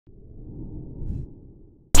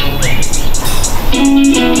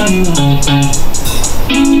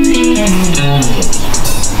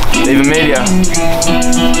Even media.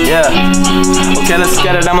 Yeah. Okay, let's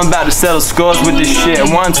get it. I'm about to settle scores with this shit.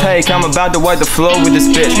 One take, I'm about to wipe the floor with this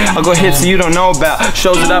bitch. I got hits that you don't know about,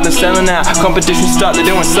 shows that I've been selling out. Competition started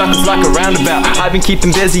doing suckers like a roundabout. I've been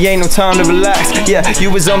keeping busy, ain't no time to relax. Yeah,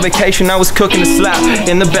 you was on vacation, I was cooking a slap.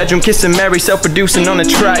 In the bedroom, kissing Mary, self-producing on a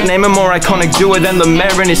track. Name a more iconic duo than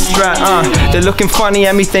Lemaire and his strat. They're looking funny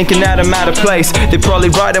at me, thinking that I'm out of place. They probably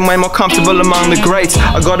right and way more comfortable among the greats.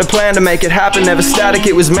 I got a plan to make it happen, never static.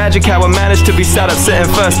 It was magic how I managed to be sat up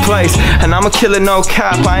sitting first place. And I'm a killer, no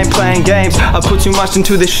cap, I ain't playing games. I put too much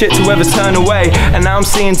into this shit to ever turn away. And now I'm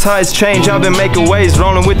seeing tides change, I've been making waves,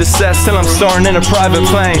 rolling with the set, still I'm soaring in a private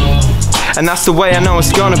plane. And that's the way I know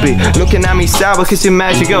it's gonna be. Looking at me sour cause your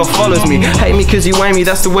magic girl follows me. Hate me cause you ain't me,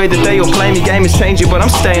 that's the way that they all play me. Game is changing but I'm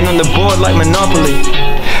staying on the board like Monopoly.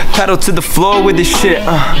 Pedal to the floor with this shit,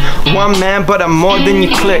 one man but I'm more than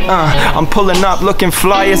you click, I'm pulling up looking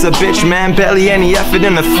fly as a bitch, man. Barely any effort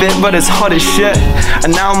in the fit but it's hot as shit.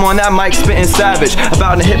 And now I'm on that mic spitting savage,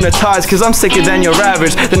 about to hypnotize cause I'm sicker than your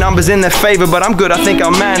average. The numbers in their favor but I'm good, I think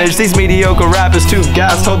I'll manage. These mediocre rappers too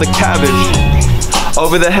gas, hold the cabbage.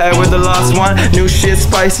 Over the head with the last one. New shit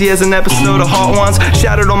spicy as an episode of Hot Ones.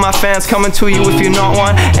 Shout out all my fans coming to you if you're not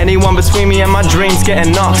one. Anyone between me and my dreams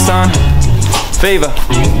getting knocked, son. Fever.